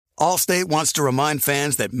Allstate wants to remind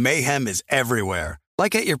fans that mayhem is everywhere,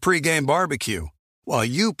 like at your pregame barbecue. While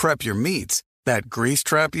you prep your meats, that grease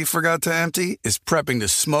trap you forgot to empty is prepping to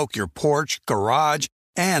smoke your porch, garage,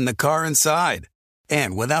 and the car inside.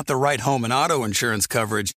 And without the right home and auto insurance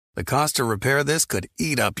coverage, the cost to repair this could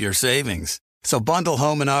eat up your savings. So bundle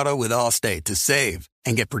home and auto with Allstate to save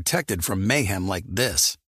and get protected from mayhem like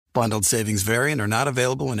this. Bundled savings vary and are not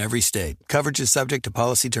available in every state. Coverage is subject to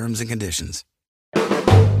policy terms and conditions.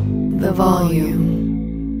 The Volume.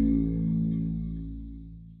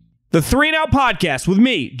 The 3 and Out podcast with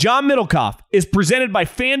me, John Middlecoff, is presented by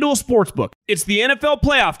FanDuel Sportsbook. It's the NFL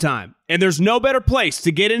playoff time, and there's no better place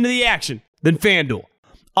to get into the action than FanDuel.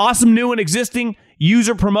 Awesome new and existing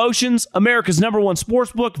user promotions, America's #1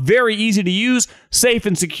 sportsbook, very easy to use, safe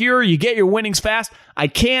and secure. You get your winnings fast. I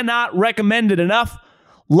cannot recommend it enough.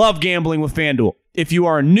 Love gambling with FanDuel. If you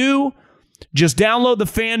are new, just download the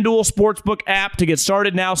FanDuel Sportsbook app to get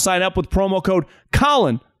started now. Sign up with promo code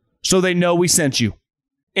Colin so they know we sent you.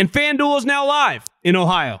 And FanDuel is now live in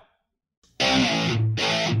Ohio.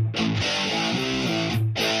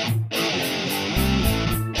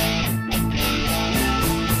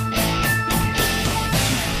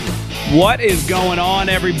 What is going on,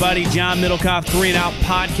 everybody? John Middlecoff, 3 and Out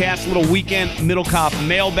podcast, little weekend Middlecoff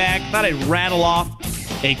mailbag. Thought I'd rattle off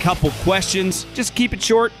a couple questions. Just keep it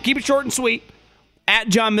short and sweet. At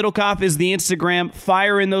John Middlecoff is the Instagram.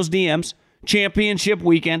 Fire in those DMs. Championship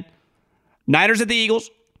weekend. Niners at the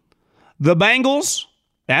Eagles. The Bengals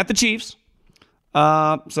at the Chiefs.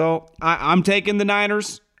 So I'm taking the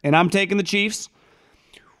Niners, and I'm taking the Chiefs.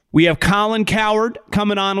 We have Colin Cowherd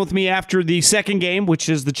coming on with me after the second game, which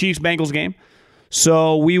is the Chiefs-Bengals game.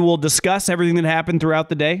 So we will discuss everything that happened throughout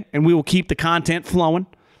the day, and we will keep the content flowing.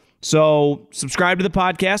 So subscribe to the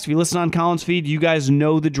podcast. If you listen on Colin's feed, you guys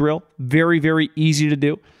know the drill. Very, very easy to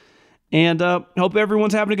do. And hope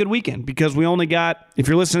everyone's having a good weekend, because we only got, if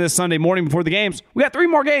you're listening to this Sunday morning before the games, we got 3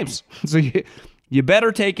 more games. So you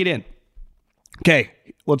better take it in. Okay,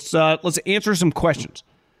 let's answer some questions.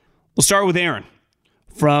 We'll start with Aaron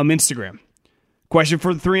from Instagram. Question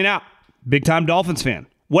for the 3 and Out. Big-time Dolphins fan.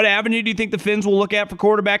 What avenue do you think the Finns will look at for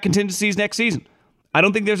quarterback contingencies next season? I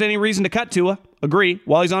don't think there's any reason to cut Tua. Agree,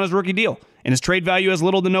 while he's on his rookie deal, and his trade value has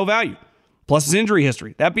little to no value. Plus his injury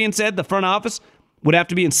history. That being said, the front office would have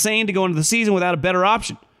to be insane to go into the season without a better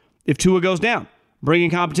option. If Tua goes down, bringing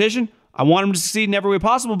competition, I want him to succeed in every way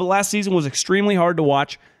possible, but last season was extremely hard to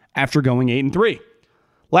watch after going 8-3.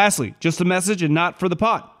 Lastly, just a message and not for the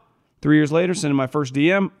pod. 3 years later, sending my first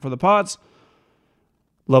DM for the pods.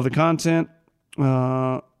 Love the content.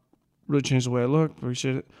 Really changed the way I look.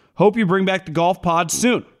 Appreciate it. Hope you bring back the golf pod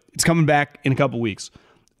soon. It's coming back in a couple weeks.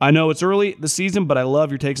 I know it's early this season, but I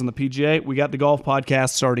love your takes on the PGA. We got the golf podcast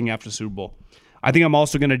starting after the Super Bowl. I think I'm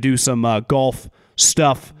also going to do some golf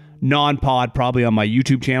stuff, non-pod, probably on my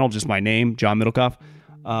YouTube channel, just my name, John Middlecoff.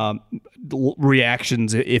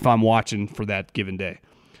 Reactions if I'm watching for that given day.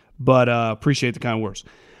 But appreciate the kind words.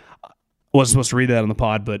 I wasn't supposed to read that on the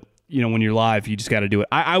pod, but when you're live, you just got to do it.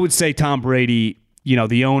 I would say Tom Brady,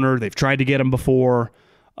 the owner, they've tried to get him before.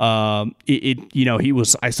 He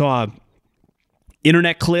was. I saw an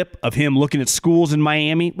internet clip of him looking at schools in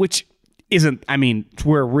Miami, which isn't, it's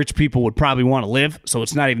where rich people would probably want to live, so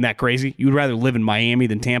it's not even that crazy. You would rather live in Miami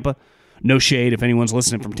than Tampa. No shade if anyone's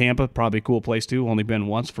listening from Tampa. Probably a cool place too. Only been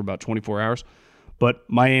once for about 24 hours. But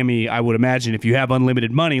Miami, I would imagine if you have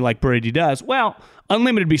unlimited money like Brady does, well,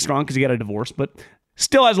 unlimited would be strong because he got a divorce, but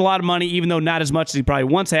still has a lot of money, even though not as much as he probably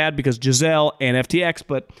once had because Giselle and FTX,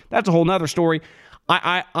 but that's a whole nother story.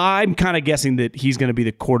 I'm kind of guessing that he's going to be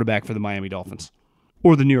the quarterback for the Miami Dolphins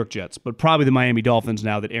or the New York Jets, but probably the Miami Dolphins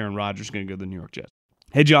now that Aaron Rodgers is going to go to the New York Jets.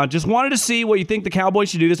 Hey, John, just wanted to see what you think the Cowboys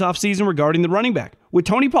should do this offseason regarding the running back. With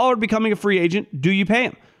Tony Pollard becoming a free agent, do you pay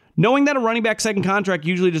him? Knowing that a running back's second contract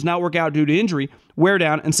usually does not work out due to injury, wear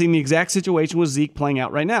down, and seeing the exact situation with Zeke playing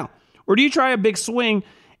out right now. Or do you try a big swing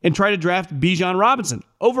and try to draft Bijan Robinson?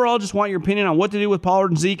 Overall, just want your opinion on what to do with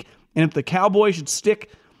Pollard and Zeke, and if the Cowboys should stick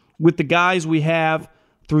with the guys we have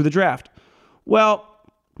through the draft. Well,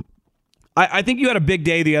 I think you had a big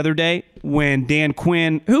day the other day when Dan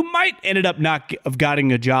Quinn, who might ended up not of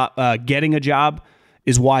getting a job,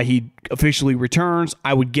 is why he officially returns.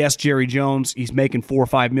 I would guess Jerry Jones, he's making $4 or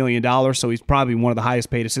 $5 million, so he's probably one of the highest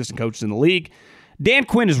paid assistant coaches in the league. Dan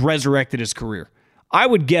Quinn has resurrected his career. I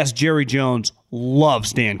would guess Jerry Jones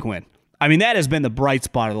loves Dan Quinn. That has been the bright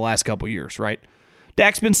spot of the last couple of years, right?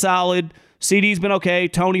 Dak's been solid. CD's been okay.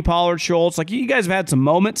 Tony, Pollard, Schultz. You guys have had some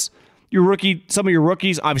moments. Some of your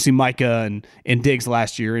rookies, obviously Micah and Diggs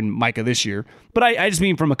last year and Micah this year. But I just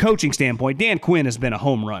mean from a coaching standpoint, Dan Quinn has been a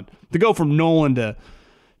home run. To go from Nolan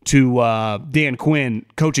to Dan Quinn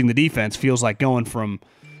coaching the defense feels like going from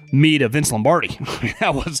me to Vince Lombardi.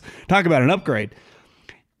 That was, talk about an upgrade.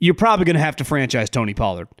 You're probably going to have to franchise Tony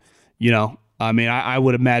Pollard. I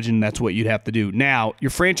would imagine that's what you'd have to do. Now,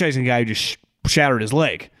 you're franchising a guy who just shattered his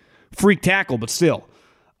leg. Freak tackle, but still.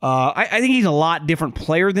 I think he's a lot different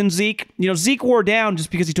player than Zeke. Zeke wore down just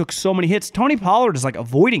because he took so many hits. Tony Pollard is like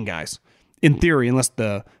avoiding guys, in theory, unless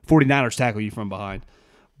the 49ers tackle you from behind.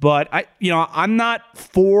 But I'm not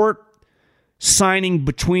for signing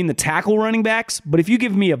between the tackle running backs, but if you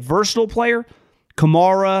give me a versatile player,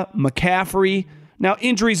 Kamara, McCaffrey, now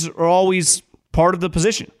injuries are always part of the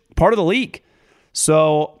position, part of the league.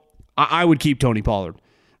 So I would keep Tony Pollard.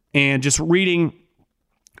 And just reading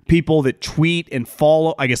people that tweet and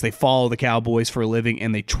follow, I guess they follow the Cowboys for a living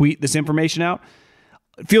and they tweet this information out,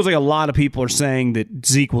 it feels like a lot of people are saying that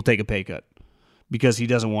Zeke will take a pay cut because he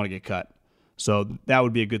doesn't want to get cut. So that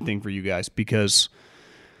would be a good thing for you guys because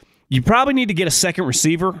you probably need to get a second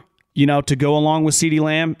receiver, to go along with CeeDee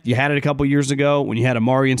Lamb. You had it a couple years ago when you had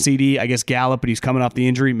Amari and CD. I guess Gallup, but he's coming off the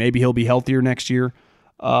injury. Maybe he'll be healthier next year.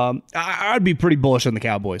 I'd be pretty bullish on the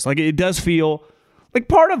Cowboys. Like, it does feel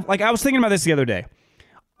like I was thinking about this the other day.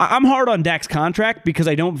 I'm hard on Dak's contract because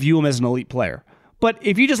I don't view him as an elite player. But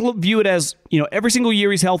if you just view it as, every single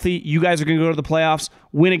year he's healthy, you guys are going to go to the playoffs,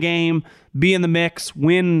 win a game, be in the mix,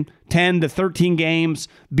 win 10 to 13 games,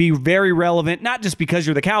 be very relevant, not just because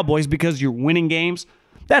you're the Cowboys, because you're winning games,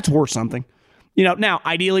 that's worth something. Now,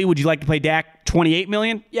 ideally, would you like to pay Dak $28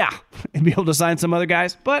 million? Yeah, and be able to sign some other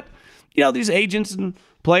guys. But, these agents and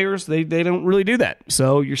players, they don't really do that.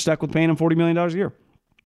 So you're stuck with paying him $40 million a year.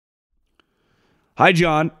 Hi,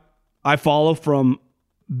 John. I follow from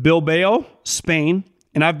Bilbao, Spain,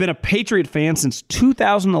 and I've been a Patriot fan since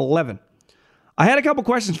 2011. I had a couple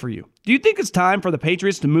questions for you. Do you think it's time for the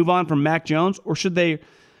Patriots to move on from Mac Jones, or should they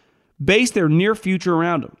base their near future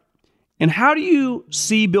around him? And how do you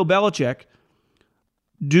see Bill Belichick?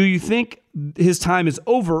 Do you think his time is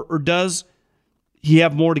over, or does he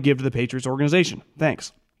have more to give to the Patriots organization?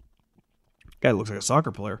 Thanks. Guy looks like a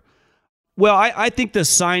soccer player. Well, I think the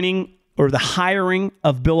signing or the hiring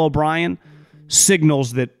of Bill O'Brien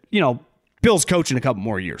signals that, Bill's coaching a couple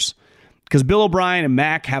more years. Because Bill O'Brien and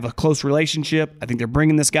Mac have a close relationship. I think they're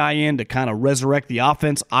bringing this guy in to kind of resurrect the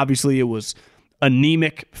offense. Obviously, it was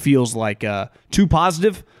anemic, feels like too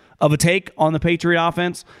positive of a take on the Patriot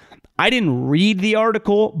offense. I didn't read the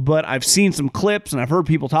article, but I've seen some clips and I've heard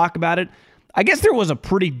people talk about it. I guess there was a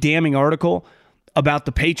pretty damning article about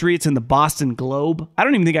the Patriots in the Boston Globe. I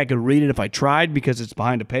don't even think I could read it if I tried because it's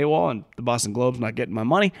behind a paywall and the Boston Globe's not getting my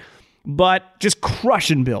money. But just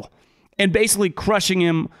crushing Bill and basically crushing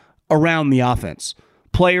him around the offense.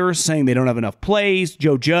 Players saying they don't have enough plays.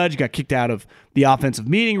 Joe Judge got kicked out of the offensive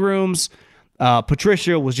meeting rooms.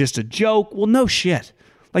 Patricia was just a joke. Well, no shit.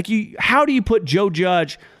 How do you put Joe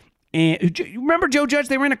Judge and remember Joe Judge?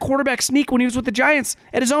 They ran a quarterback sneak when he was with the Giants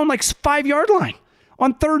at his own 5-yard line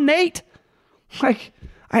on 3rd and 8.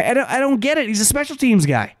 I don't get it. He's a special teams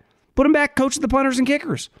guy. Put him back, coach the punters and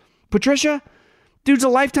kickers. Patricia, dude's a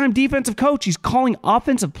lifetime defensive coach. He's calling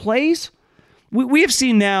offensive plays. We have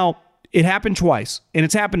seen now it happened twice, and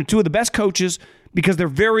it's happened to two of the best coaches because they're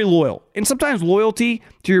very loyal. And sometimes loyalty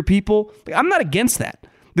to your people, I'm not against that.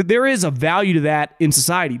 That there is a value to that in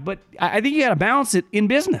society, but I think you got to balance it in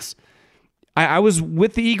business. I was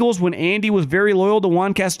with the Eagles when Andy was very loyal to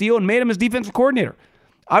Juan Castillo and made him his defensive coordinator.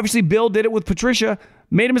 Obviously, Bill did it with Patricia,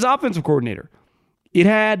 made him his offensive coordinator. It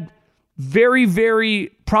had very,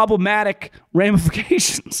 very problematic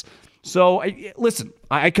ramifications. So, listen,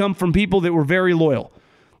 I come from people that were very loyal,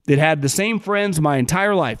 that had the same friends my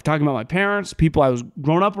entire life, talking about my parents, people I was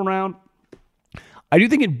grown up around. I do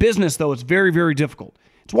think in business, though, it's very, very difficult.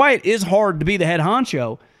 It's why it is hard to be the head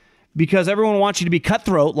honcho, because everyone wants you to be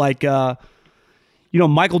cutthroat like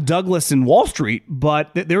Michael Douglas in Wall Street,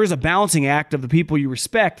 but there is a balancing act of the people you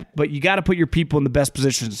respect, but you got to put your people in the best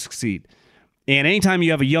position to succeed. And anytime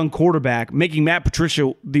you have a young quarterback, making Matt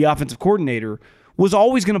Patricia the offensive coordinator was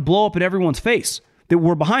always going to blow up in everyone's face that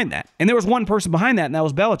were behind that. And there was one person behind that, and that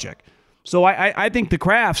was Belichick. So I think the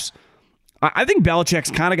Crafts, I think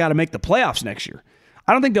Belichick's kind of got to make the playoffs next year.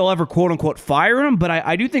 I don't think they'll ever quote-unquote fire him, but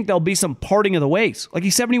I do think there'll be some parting of the ways.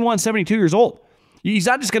 He's 71, 72 years old. He's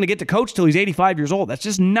not just going to get to coach till he's 85 years old. That's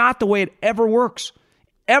just not the way it ever works.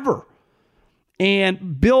 Ever.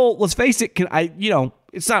 And Bill, let's face it,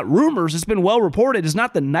 it's not rumors. It's been well reported. Is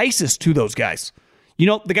not the nicest to those guys.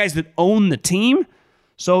 The guys that own the team.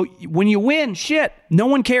 So when you win, shit, no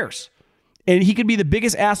one cares. And he could be the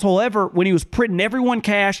biggest asshole ever when he was printing everyone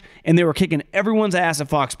cash and they were kicking everyone's ass at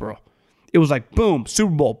Foxborough. It was like, boom,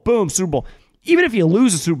 Super Bowl, boom, Super Bowl. even if you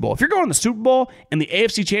lose a Super Bowl, if you're going to the Super Bowl and the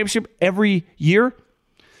AFC Championship every year,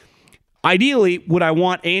 ideally, would I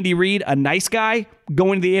want Andy Reid, a nice guy,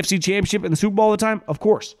 going to the AFC Championship and the Super Bowl all the time? Of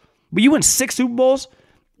course. But you win 6 Super Bowls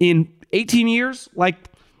in 18 years,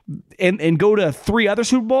 and go to 3 other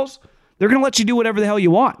Super Bowls, they're going to let you do whatever the hell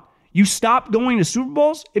you want. You stop going to Super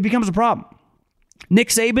Bowls, it becomes a problem. Nick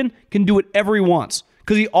Saban can do whatever he wants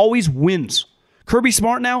because he always wins. Kirby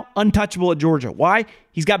Smart now, untouchable at Georgia. Why?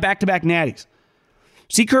 He's got back-to-back natties.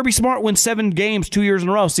 See Kirby Smart win 7 games 2 years in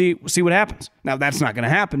a row. See what happens. Now, that's not going to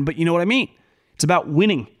happen, but you know what I mean. It's about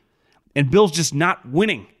winning. And Bill's just not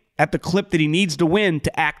winning at the clip that he needs to win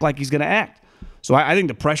to act like he's going to act. So I think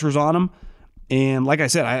the pressure's on him. And like I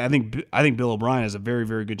said, I think Bill O'Brien has a very,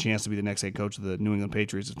 very good chance to be the next head coach of the New England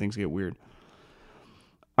Patriots if things get weird.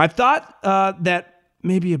 I thought that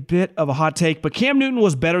maybe a bit of a hot take, but Cam Newton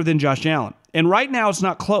was better than Josh Allen. And right now it's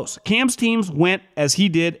not close. Cam's teams went as he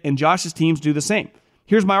did, and Josh's teams do the same.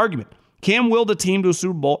 Here's my argument. Cam willed a team to a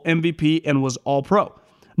Super Bowl MVP and was all-pro,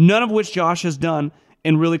 none of which Josh has done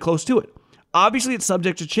and really close to it. Obviously, it's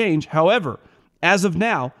subject to change. However, as of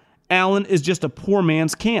now, Allen is just a poor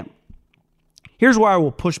man's Cam. Here's where I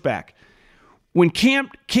will push back. When Cam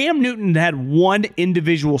Newton had one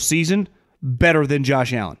individual season better than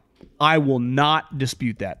Josh Allen, I will not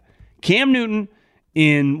dispute that. Cam Newton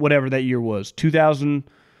in whatever that year was,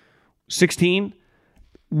 2016,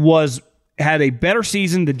 had a better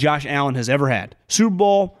season than Josh Allen has ever had. Super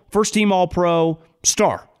Bowl, first team All-Pro,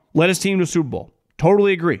 star. Led his team to Super Bowl.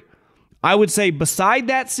 Totally agree. I would say beside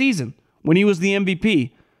that season, when he was the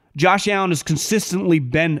MVP, Josh Allen has consistently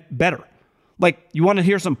been better. Like, you want to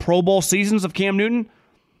hear some Pro Bowl seasons of Cam Newton?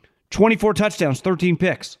 24 touchdowns, 13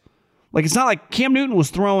 picks. Like, it's not like Cam Newton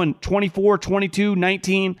was throwing 24, 22,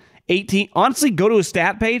 19, 18. Honestly, go to his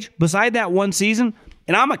stat page beside that one season,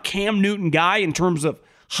 and I'm a Cam Newton guy in terms of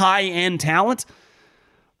high-end talent,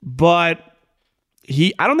 but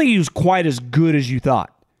I don't think he was quite as good as you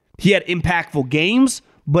thought. He had impactful games,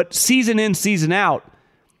 but season in, season out.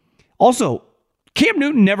 Also, Cam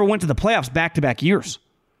Newton never went to the playoffs back-to-back years.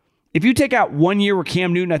 If you take out 1 year where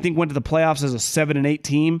Cam Newton, I think, went to the playoffs as a 7-8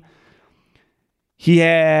 team,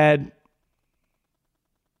 Cam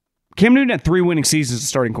Newton had 3 winning seasons as a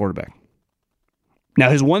starting quarterback. Now,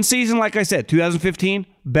 his one season, like I said, 2015,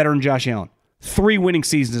 better than Josh Allen. 3 winning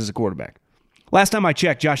seasons as a quarterback. Last time I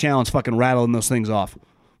checked, Josh Allen's fucking rattling those things off.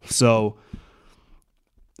 So,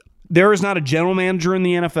 there is not a general manager in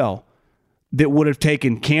the NFL that would have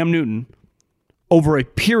taken Cam Newton over a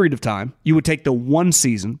period of time. You would take the one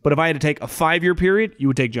season, but if I had to take a 5-year period, you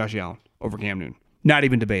would take Josh Allen over Cam Newton. Not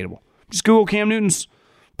even debatable. Just Google Cam Newton's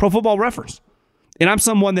Pro Football Reference. And I'm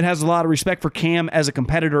someone that has a lot of respect for Cam as a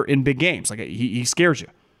competitor in big games. Like, he scares you.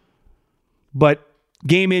 But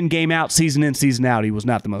game in, game out, season in, season out, he was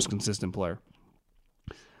not the most consistent player.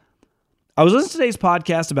 I was listening to today's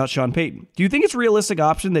podcast about Sean Payton. Do you think it's a realistic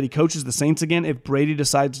option that he coaches the Saints again if Brady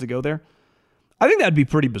decides to go there? I think that'd be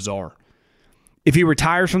pretty bizarre. If he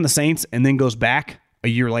retires from the Saints and then goes back a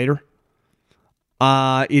year later,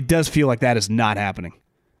 it does feel like that is not happening.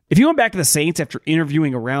 If he went back to the Saints after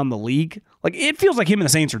interviewing around the league, like, it feels like him and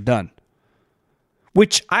the Saints are done.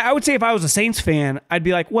 Which I would say if I was a Saints fan, I'd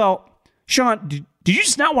be like, well, Sean, did you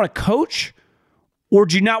just not want to coach? Or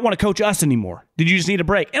do you not want to coach us anymore? Did you just need a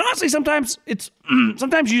break? And honestly, sometimes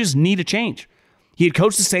sometimes you just need a change. He had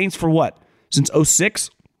coached the Saints for what? Since 2006?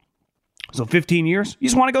 So 15 years? You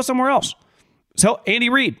just want to go somewhere else. So Andy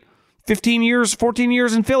Reid, 15 years, 14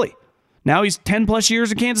 years in Philly. Now he's 10 plus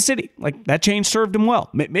years in Kansas City. Like, that change served him well.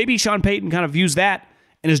 Maybe Sean Payton kind of views that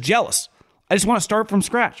and is jealous. I just want to start from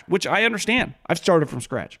scratch, which I understand. I've started from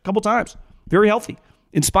scratch a couple times. Very healthy,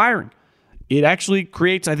 inspiring. It actually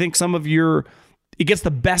creates, I think, it gets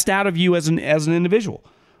the best out of you as an individual.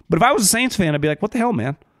 But if I was a Saints fan, I'd be like, what the hell,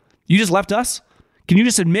 man? You just left us? Can you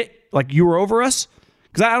just admit, like, you were over us?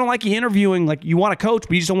 Because I don't like you interviewing, like, you want to coach,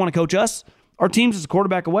 but you just don't want to coach us. Our team's just a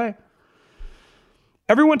quarterback away.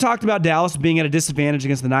 Everyone talked about Dallas being at a disadvantage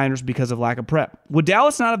against the Niners because of lack of prep. Would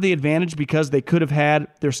Dallas not have the advantage because they could have had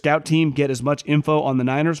their scout team get as much info on the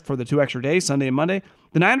Niners for the 2 extra days, Sunday and Monday?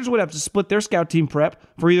 The Niners would have to split their scout team prep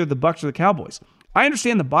for either the Bucs or the Cowboys. I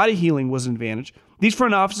understand the body healing was an advantage. These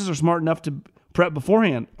front offices are smart enough to prep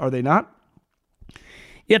beforehand, are they not?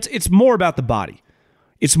 It's more about the body.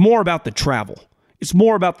 It's more about the travel. It's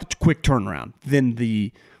more about the quick turnaround than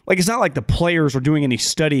it's not like the players are doing any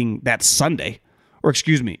studying that Sunday. Or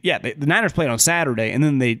excuse me, yeah, the Niners played on Saturday, and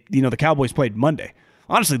then the Cowboys played Monday.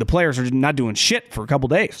 Honestly, the players are not doing shit for a couple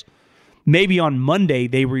days. Maybe on Monday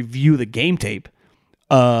they review the game tape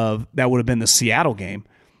of that would have been the Seattle game,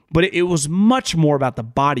 but it was much more about the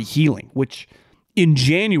body healing, which in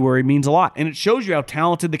January means a lot. And it shows you how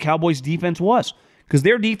talented the Cowboys defense was, because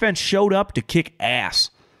their defense showed up to kick ass.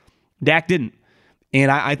 Dak didn't. And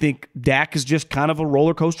I think Dak is just kind of a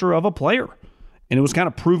roller coaster of a player. And it was kind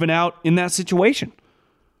of proven out in that situation,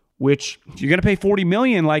 which if you're going to pay $40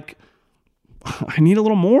 million, like, I need a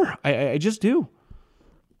little more. I just do.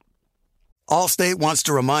 Allstate wants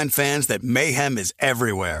to remind fans that mayhem is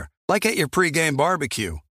everywhere, like at your pregame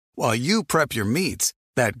barbecue. While you prep your meats,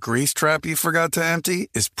 that grease trap you forgot to empty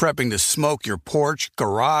is prepping to smoke your porch,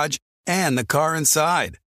 garage, and the car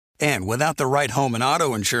inside. And without the right home and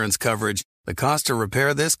auto insurance coverage, the cost to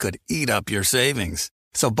repair this could eat up your savings.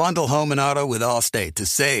 So bundle home and auto with Allstate to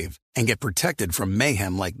save and get protected from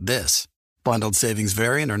mayhem like this. Bundled savings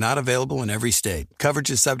vary and are not available in every state. Coverage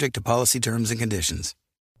is subject to policy terms and conditions.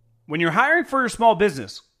 When you're hiring for your small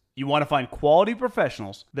business, you want to find quality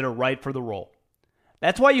professionals that are right for the role.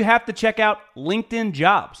 That's why you have to check out LinkedIn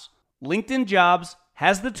Jobs. LinkedIn Jobs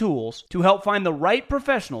has the tools to help find the right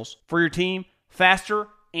professionals for your team faster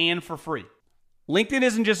and for free. LinkedIn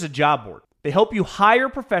isn't just a job board. They help you hire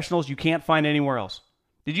professionals you can't find anywhere else.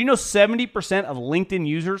 Did you know 70% of LinkedIn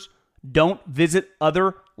users don't visit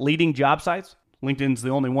other leading job sites? LinkedIn's the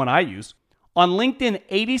only one I use. On LinkedIn,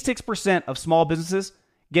 86% of small businesses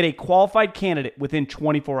get a qualified candidate within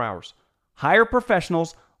 24 hours. Hire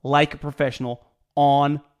professionals like a professional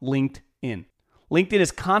on LinkedIn. LinkedIn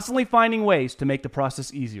is constantly finding ways to make the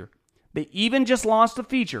process easier. They even just launched a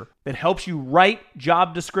feature that helps you write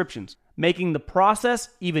job descriptions, making the process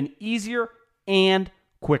even easier and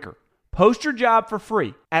quicker. Post your job for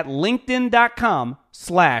free at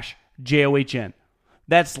linkedin.com/JOHN.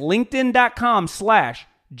 That's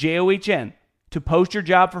linkedin.com/JOHN to post your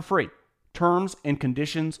job for free. Terms and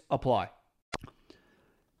conditions apply.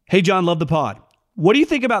 Hey, John, love the pod. What do you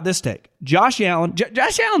think about this take? Josh Allen.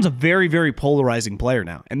 Josh Allen's a very, very polarizing player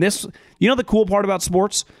now. And this, the cool part about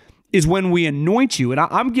sports is when we anoint you, and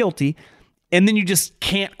I'm guilty, and then you just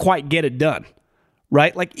can't quite get it done,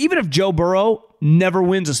 right? Like, even if Joe Burrow never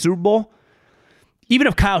wins a Super Bowl, even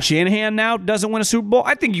if Kyle Shanahan now doesn't win a Super Bowl,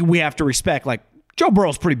 I think we have to respect, like, Joe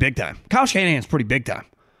Burrow's pretty big time. Kyle Shanahan's pretty big time,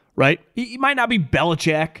 right? He might not be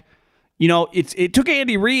Belichick. It took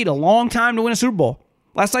Andy Reid a long time to win a Super Bowl.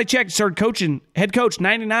 Last I checked, started coaching, head coach,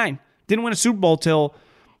 99. Didn't win a Super Bowl till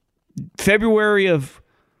February of,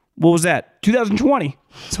 2020.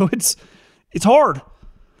 So it's hard.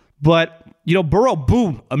 But, Burrow,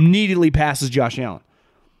 boom, immediately passes Josh Allen.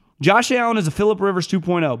 Josh Allen is a Phillip Rivers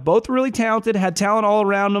 2.0. Both really talented, had talent all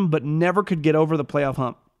around them, but never could get over the playoff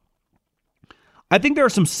hump. I think there are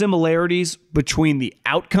some similarities between the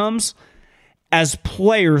outcomes. As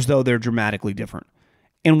players, though, they're dramatically different.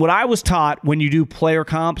 And what I was taught when you do player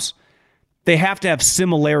comps, they have to have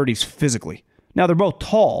similarities physically. Now, they're both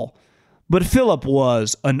tall, but Phillip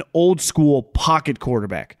was an old-school pocket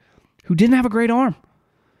quarterback who didn't have a great arm.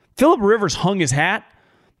 Phillip Rivers hung his hat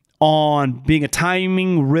on being a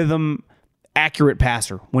timing, rhythm, accurate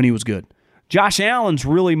passer when he was good. Josh Allen's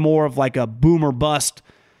really more of like a boomer bust,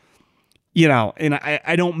 and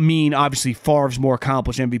I don't mean, obviously, Favre's more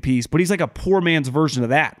accomplished MVPs, but he's like a poor man's version of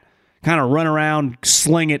that. Kind of run around,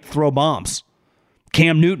 sling it, throw bombs.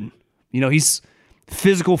 Cam Newton, he's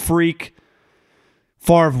physical freak,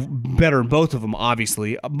 far better than both of them,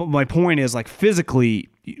 obviously. But my point is, like, physically,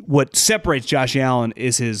 what separates Josh Allen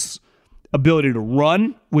is his ability to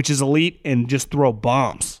run, which is elite, and just throw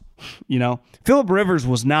bombs. Phillip Rivers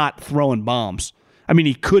was not throwing bombs. I mean,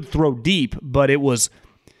 he could throw deep, but it was...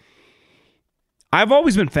 I've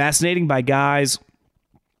always been fascinated by guys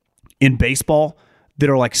in baseball that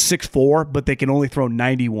are like 6'4", but they can only throw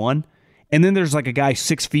 91. And then there's like a guy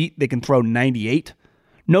 6 feet that can throw 98.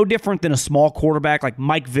 No different than a small quarterback. Like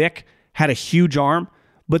Mike Vick had a huge arm,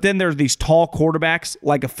 but then there's these tall quarterbacks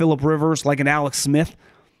like a Phillip Rivers, like an Alex Smith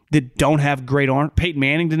that don't have great arm. Peyton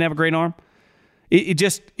Manning didn't have a great arm.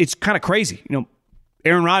 It's kind of crazy.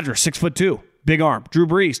 Aaron Rodgers, 6'2", big arm. Drew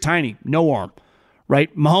Brees, tiny, no arm.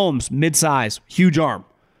 Right? Mahomes, mid-size, huge arm.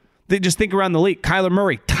 They just think around the league. Kyler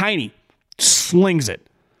Murray, tiny, slings it.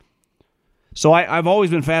 So I've always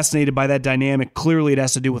been fascinated by that dynamic. Clearly, it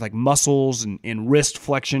has to do with like muscles and wrist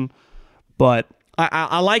flexion. But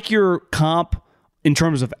I like your comp in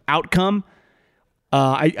terms of outcome.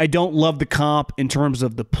 I don't love the comp in terms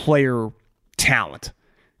of the player talent.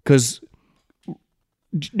 Because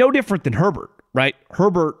no different than Herbert, right?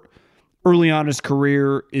 Herbert, early on in his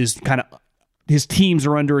career, is kind of... His teams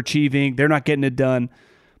are underachieving. They're not getting it done.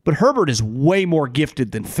 But Herbert is way more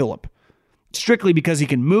gifted than Phillip, strictly because he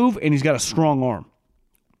can move and he's got a strong arm.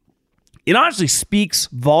 It honestly speaks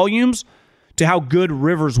volumes to how good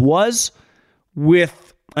Rivers was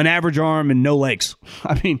with an average arm and no legs.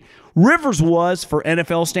 I mean, Rivers was, for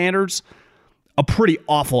NFL standards, a pretty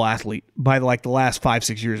awful athlete by like the last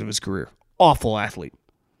 5-6 years of his career. Awful athlete.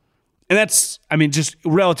 And that's, just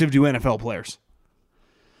relative to NFL players.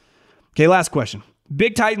 Okay, last question.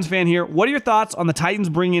 Big Titans fan here. What are your thoughts on the Titans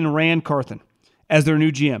bringing in Rand Carthen as their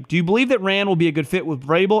new GM? Do you believe that Rand will be a good fit with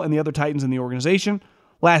Vrabel and the other Titans in the organization?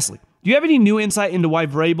 Lastly, do you have any new insight into why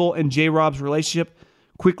Vrabel and J-Rob's relationship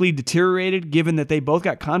quickly deteriorated, given that they both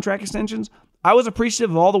got contract extensions? I was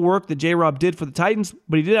appreciative of all the work that J-Rob did for the Titans,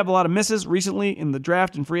 but he did have a lot of misses recently in the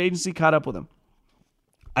draft and free agency. Caught up with him.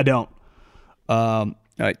 I don't.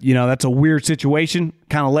 That's a weird situation,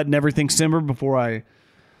 kind of letting everything simmer before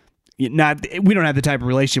we don't have the type of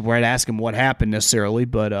relationship where I'd ask him what happened necessarily,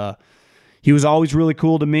 but he was always really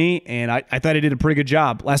cool to me, and I thought he did a pretty good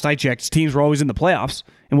job. Last I checked, his teams were always in the playoffs,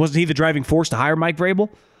 and wasn't he the driving force to hire Mike Vrabel?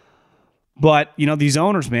 But, these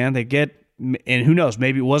owners, man, they get, and who knows,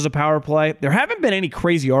 maybe it was a power play. There haven't been any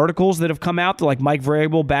crazy articles that have come out that, like, Mike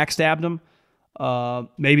Vrabel backstabbed him.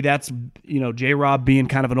 Maybe that's, J-Rob being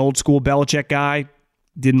kind of an old-school Belichick guy,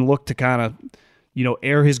 didn't look to kind of,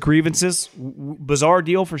 air his grievances. Bizarre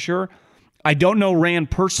deal for sure. I don't know Rand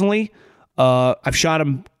personally. I've shot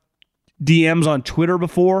him DMs on Twitter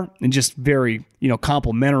before and just very,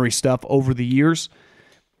 complimentary stuff over the years.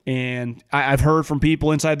 And I've heard from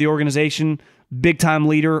people inside the organization, big-time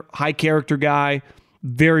leader, high-character guy,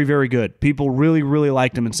 very, very good. People really, really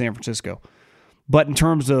liked him in San Francisco. But in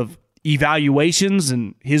terms of evaluations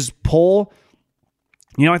and his poll,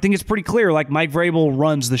 I think it's pretty clear, like Mike Vrabel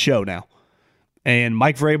runs the show now. And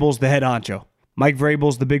Mike Vrabel's the head honcho. Mike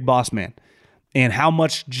Vrabel's the big boss man. And how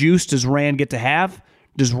much juice does Rand get to have?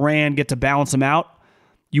 Does Rand get to balance him out?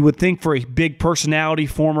 You would think for a big personality,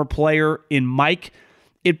 former player in Mike,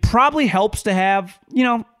 it probably helps to have,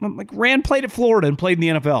 like Rand played at Florida and played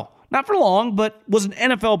in the NFL. Not for long, but was an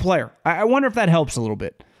NFL player. I wonder if that helps a little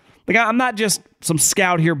bit. Like, I'm not just some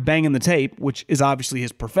scout here banging the tape, which is obviously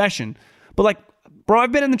his profession, but like, bro,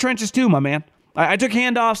 I've been in the trenches too, my man. I took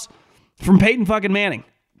handoffs from Peyton fucking Manning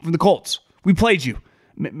from the Colts. We played you.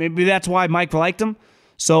 Maybe that's why Mike liked him.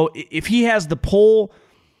 So if he has the pull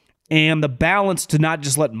and the balance to not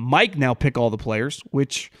just let Mike now pick all the players,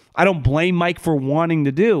 which I don't blame Mike for wanting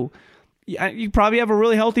to do, you probably have a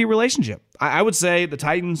really healthy relationship. I would say the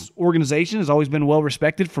Titans organization has always been well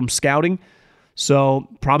respected from scouting. So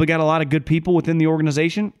probably got a lot of good people within the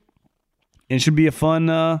organization. And it should be a fun,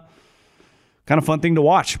 kind of fun thing to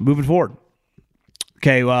watch moving forward.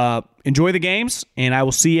 Okay, enjoy the games, and I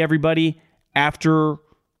will see everybody after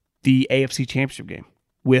the AFC Championship game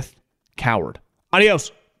with Coward.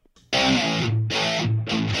 Adios.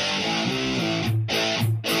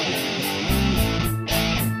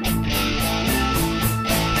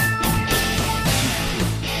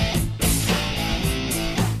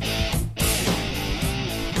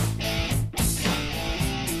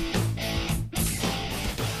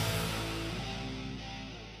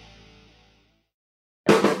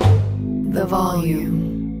 The volume.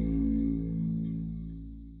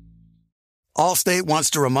 Allstate wants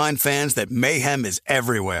to remind fans that mayhem is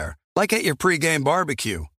everywhere, like at your pregame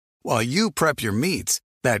barbecue. While you prep your meats,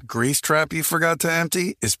 that grease trap you forgot to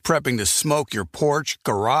empty is prepping to smoke your porch,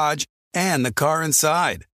 garage, and the car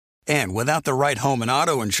inside. And without the right home and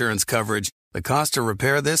auto insurance coverage, the cost to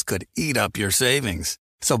repair this could eat up your savings.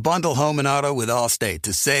 So bundle home and auto with Allstate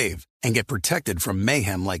to save and get protected from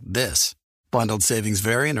mayhem like this. Bundled savings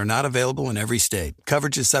vary and are not available in every state.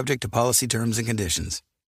 Coverage is subject to policy terms and conditions.